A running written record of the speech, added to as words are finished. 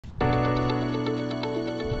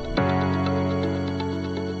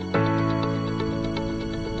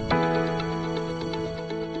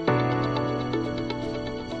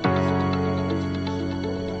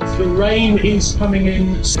rain is coming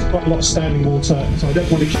in, quite a lot of standing water, so I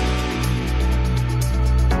don't want to...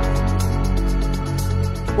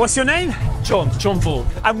 What's your name? John Ball.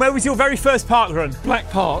 And where was your very first park run? Black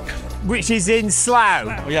Park. Which is in Slough.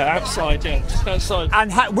 Oh, yeah, outside, yeah, just outside.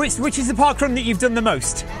 And which is the park run that you've done the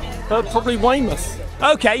most? Probably Weymouth.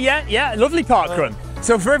 Okay, yeah, lovely park run.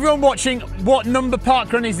 So for everyone watching, what number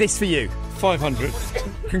park run is this for you? 500.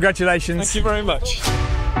 Congratulations. Thank you very much.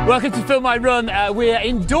 Welcome to Film My Run. We're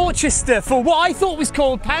in Dorchester for what I thought was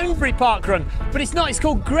called Poundbury Park Run, but it's not, it's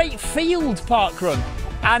called Great Field Park Run.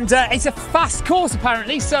 And it's a fast course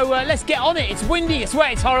apparently, so let's get on it. It's windy, it's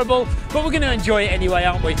wet, it's horrible, but we're going to enjoy it anyway,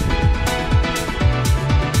 aren't we? 3, 2,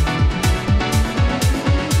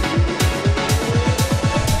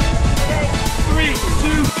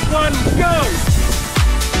 1, go!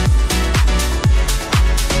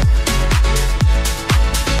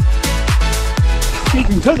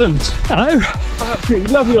 Ethan Cousins. Hello. I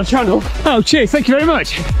absolutely love your channel. Oh, cheers, thank you very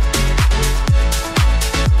much.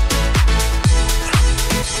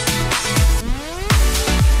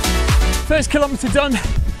 First kilometre done,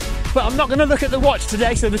 but I'm not going to look at the watch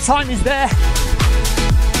today, so the time is there.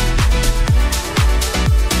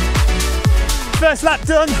 First lap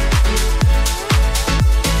done.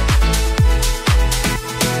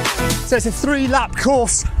 So it's a 3-lap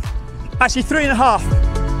course, actually 3.5.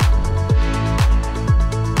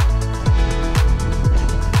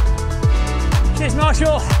 Cheers,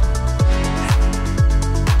 Marshall.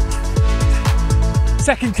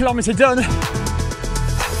 Second kilometre done.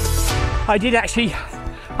 I did actually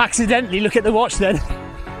accidentally look at the watch then,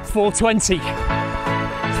 4:20.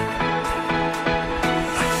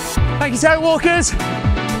 Thank you, Sarah Walkers.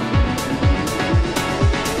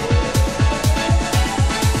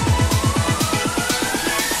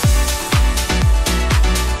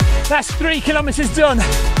 That's 3 kilometres done.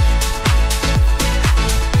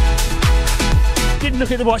 Didn't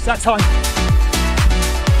look at the watch that time.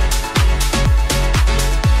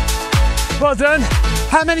 Well done.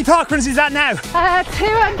 How many park runs is that now?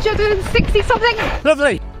 260 something.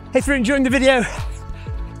 Lovely. If you're enjoying the video,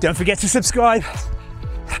 don't forget to subscribe.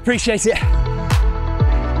 Appreciate it.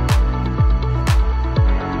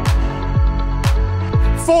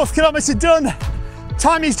 Fourth kilometre done.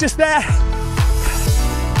 Time is just there.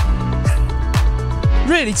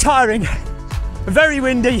 Really tiring. Very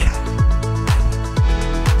windy.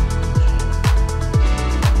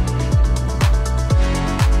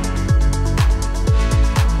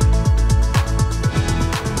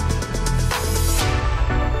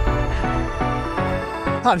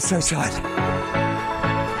 I'm so tired.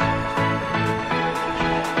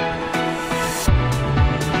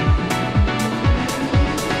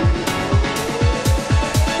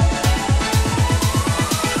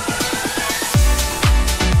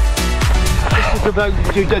 This is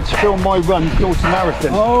about you did to film my run, Dorchester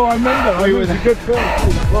Marathon. Oh, I remember. It was a good film.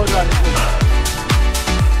 Well done.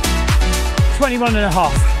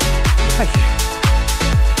 21.5. Thank you.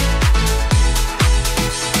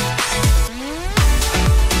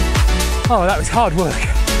 Oh, that was hard work.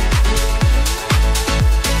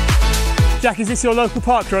 Jack, is this your local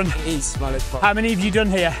park run? It is my local park. How many have you done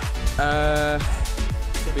here?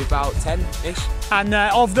 Probably about 10-ish. And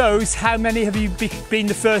of those, how many have you been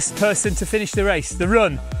the first person to finish the race, the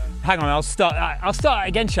run? Hang on, I'll start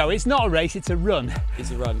again, shall we? It's not a race, it's a run.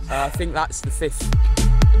 It's a run. I think that's the 5th.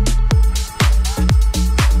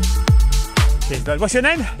 Cheers, bud. What's your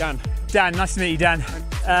name? Dan. Dan, nice to meet you, Dan.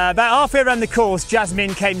 About halfway around the course,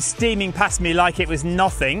 Jasmine came steaming past me like it was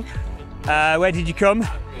nothing. Where did you come?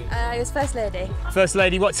 It was First Lady. First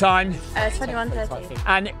lady, what time? 21:30.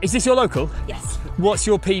 And is this your local? Yes. What's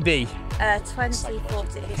your PB?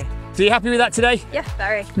 20:40. So you happy with that today? Yeah,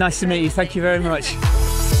 very. Nice to meet you, thank you very much.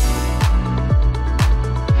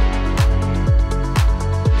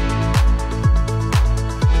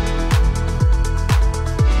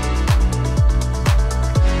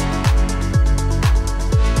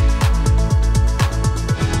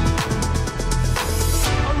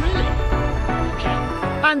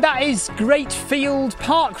 And that is Great Field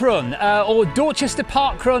Park Run, or Dorchester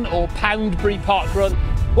Park Run, or Poundbury Park Run,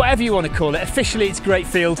 whatever you want to call it. Officially, it's Great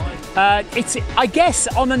Field. It's, I guess,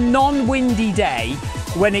 on a non-windy day,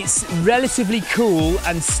 when it's relatively cool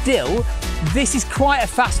and still, this is quite a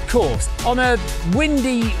fast course. On a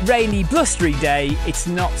windy, rainy, blustery day, it's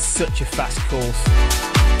not such a fast course.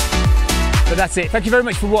 But that's it. Thank you very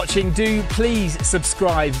much for watching. Do please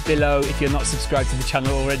subscribe below if you're not subscribed to the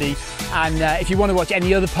channel already. And if you want to watch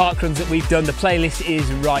any other park runs that we've done, the playlist is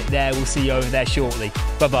right there. We'll see you over there shortly.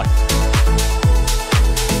 Bye-bye.